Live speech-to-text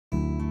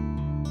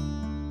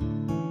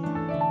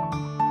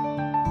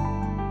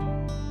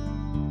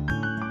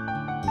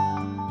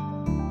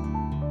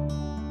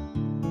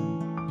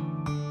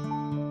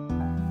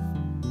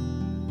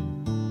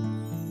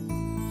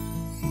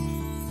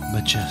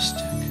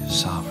majestic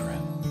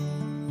sovereign,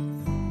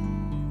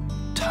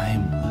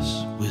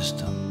 timeless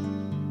wisdom.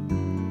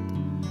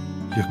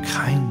 Your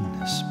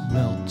kindness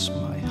melts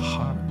my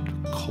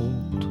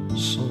hard-cold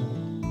soul.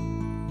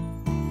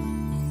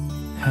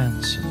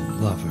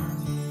 Handsome lover,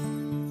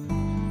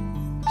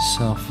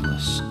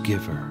 selfless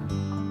giver,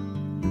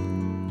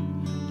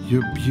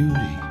 your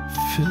beauty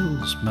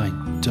fills my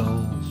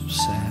dull,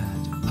 sad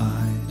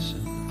eyes,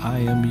 and I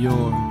am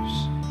yours.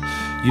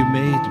 You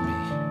made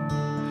me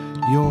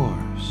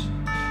yours.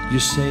 You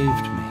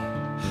saved me.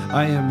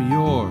 I am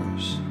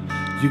yours.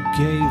 You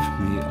gave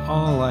me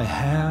all I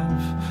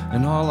have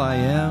and all I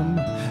am.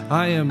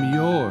 I am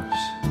yours.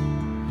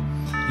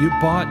 You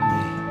bought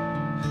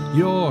me.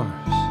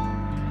 Yours.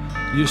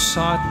 You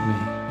sought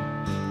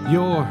me.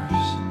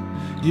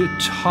 Yours. You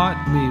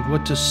taught me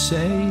what to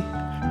say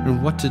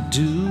and what to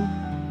do.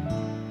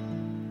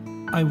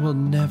 I will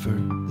never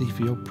leave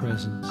your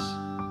presence.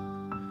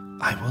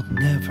 I will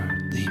never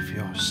leave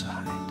your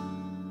side.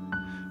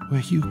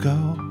 Where you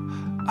go,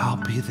 I'll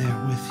be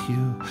there with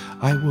you.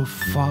 I will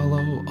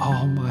follow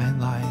all my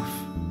life.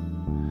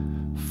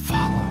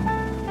 Follow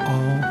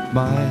all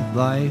my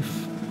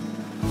life.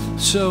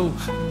 So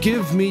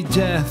give me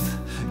death,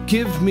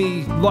 give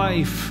me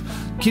life,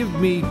 give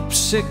me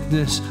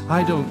sickness.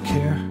 I don't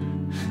care.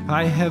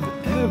 I have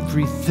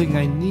everything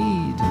I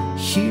need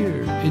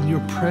here in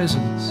your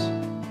presence.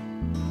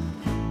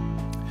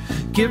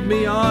 Give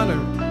me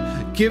honor,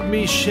 give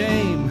me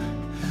shame,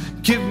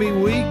 give me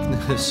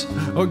weakness,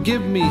 or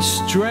give me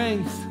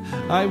strength.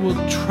 I will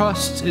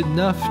trust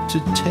enough to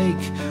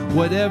take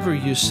whatever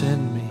you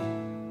send me.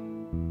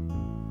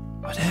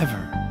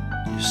 Whatever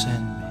you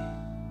send me.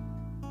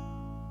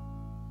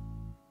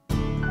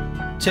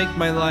 Take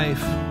my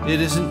life, it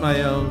isn't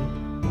my own.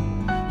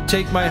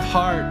 Take my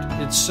heart,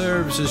 it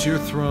serves as your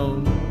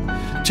throne.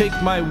 Take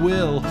my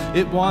will,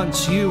 it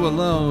wants you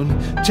alone.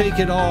 Take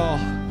it all,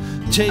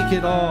 take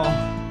it all.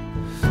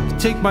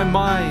 Take my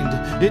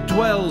mind, it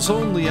dwells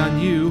only on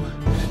you.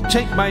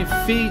 Take my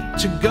feet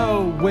to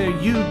go where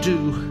you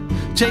do.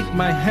 Take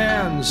my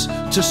hands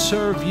to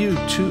serve you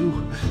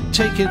too.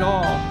 Take it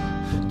all,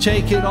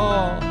 take it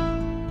all.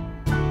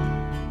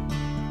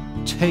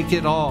 Take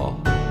it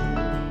all.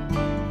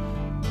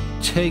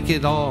 Take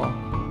it all.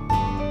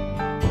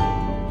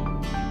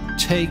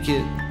 Take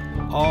it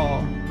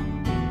all.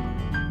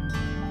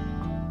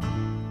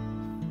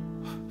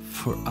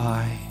 For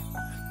I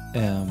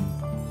am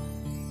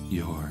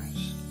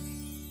yours.